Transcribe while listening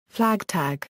Flag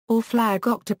tag, or flag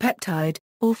octapeptide,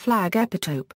 or flag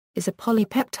epitope, is a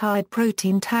polypeptide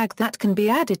protein tag that can be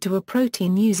added to a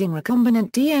protein using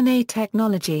recombinant DNA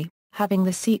technology, having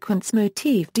the sequence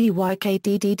motif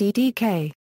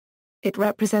DYKDDDDK. It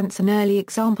represents an early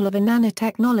example of a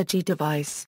nanotechnology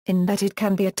device, in that it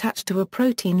can be attached to a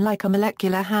protein like a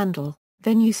molecular handle,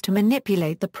 then used to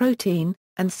manipulate the protein,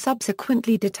 and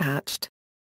subsequently detached.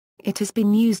 It has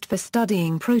been used for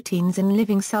studying proteins in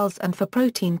living cells and for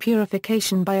protein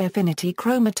purification by affinity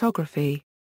chromatography.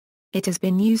 It has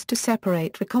been used to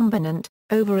separate recombinant,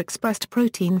 overexpressed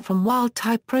protein from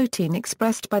wild-type protein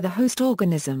expressed by the host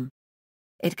organism.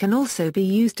 It can also be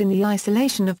used in the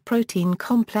isolation of protein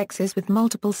complexes with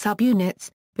multiple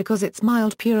subunits, because its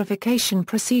mild purification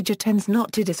procedure tends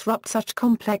not to disrupt such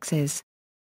complexes.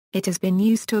 It has been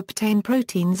used to obtain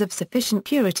proteins of sufficient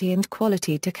purity and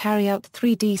quality to carry out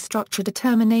 3D structure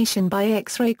determination by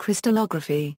X-ray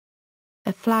crystallography.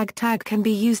 A flag tag can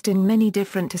be used in many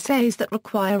different assays that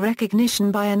require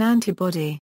recognition by an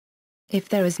antibody. If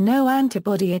there is no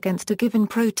antibody against a given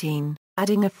protein,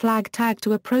 adding a flag tag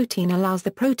to a protein allows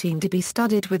the protein to be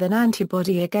studied with an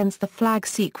antibody against the flag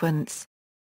sequence.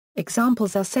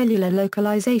 Examples are cellular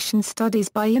localization studies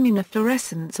by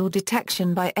immunofluorescence or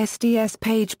detection by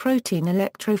SDS-Page protein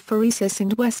electrophoresis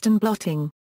and Western blotting.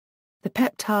 The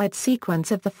peptide sequence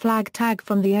of the flag tag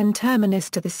from the N-terminus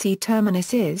to the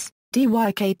C-terminus is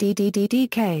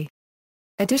DYKDDDDK.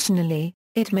 Additionally,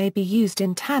 it may be used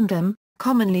in tandem,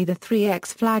 commonly the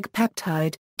 3X flag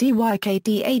peptide,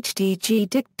 DYKDDDDDK.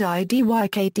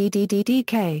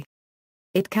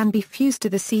 It can be fused to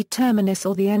the C-terminus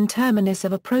or the N-terminus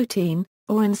of a protein,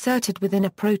 or inserted within a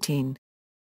protein.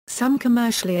 Some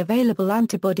commercially available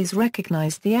antibodies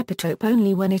recognize the epitope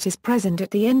only when it is present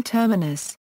at the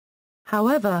N-terminus.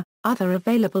 However, other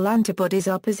available antibodies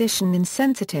are position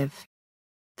insensitive.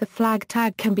 The flag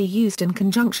tag can be used in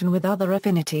conjunction with other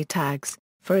affinity tags,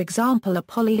 for example a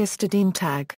polyhistidine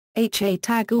tag, HA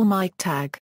tag or Mike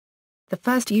tag. The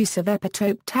first use of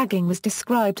epitope tagging was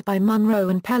described by Munro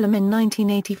and Pelham in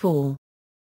 1984.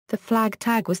 The flag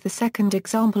tag was the second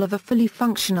example of a fully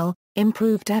functional,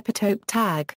 improved epitope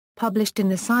tag, published in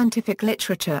the scientific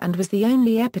literature and was the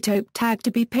only epitope tag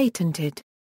to be patented.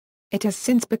 It has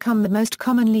since become the most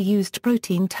commonly used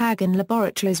protein tag in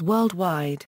laboratories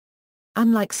worldwide.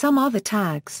 Unlike some other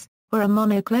tags, where a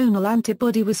monoclonal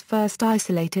antibody was first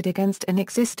isolated against an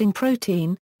existing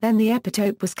protein, then the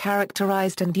epitope was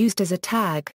characterized and used as a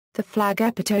tag, the flag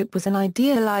epitope was an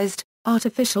idealized,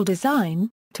 artificial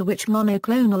design, to which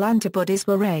monoclonal antibodies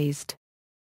were raised.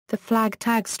 The flag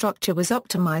tag structure was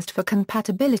optimized for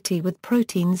compatibility with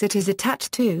proteins it is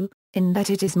attached to, in that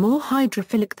it is more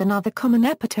hydrophilic than other common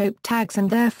epitope tags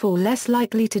and therefore less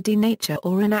likely to denature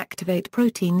or inactivate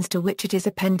proteins to which it is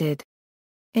appended.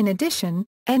 In addition,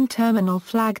 N-terminal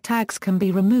flag tags can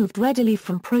be removed readily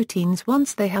from proteins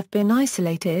once they have been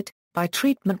isolated, by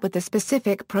treatment with the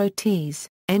specific protease,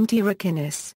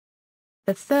 N-tyrokinase.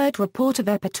 The third report of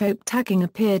epitope tagging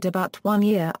appeared about 1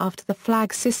 year after the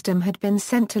flag system had been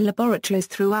sent to laboratories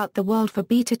throughout the world for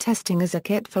beta testing as a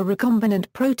kit for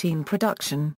recombinant protein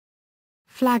production.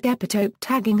 Flag epitope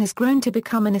tagging has grown to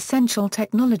become an essential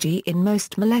technology in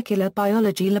most molecular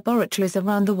biology laboratories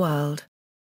around the world.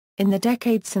 In the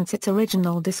decades since its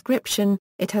original description,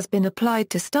 it has been applied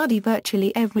to study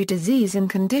virtually every disease and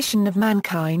condition of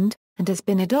mankind, and has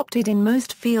been adopted in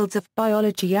most fields of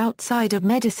biology outside of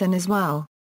medicine as well.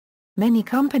 Many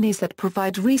companies that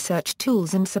provide research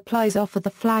tools and supplies offer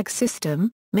the flag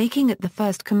system, making it the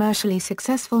first commercially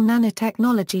successful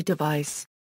nanotechnology device.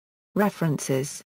 References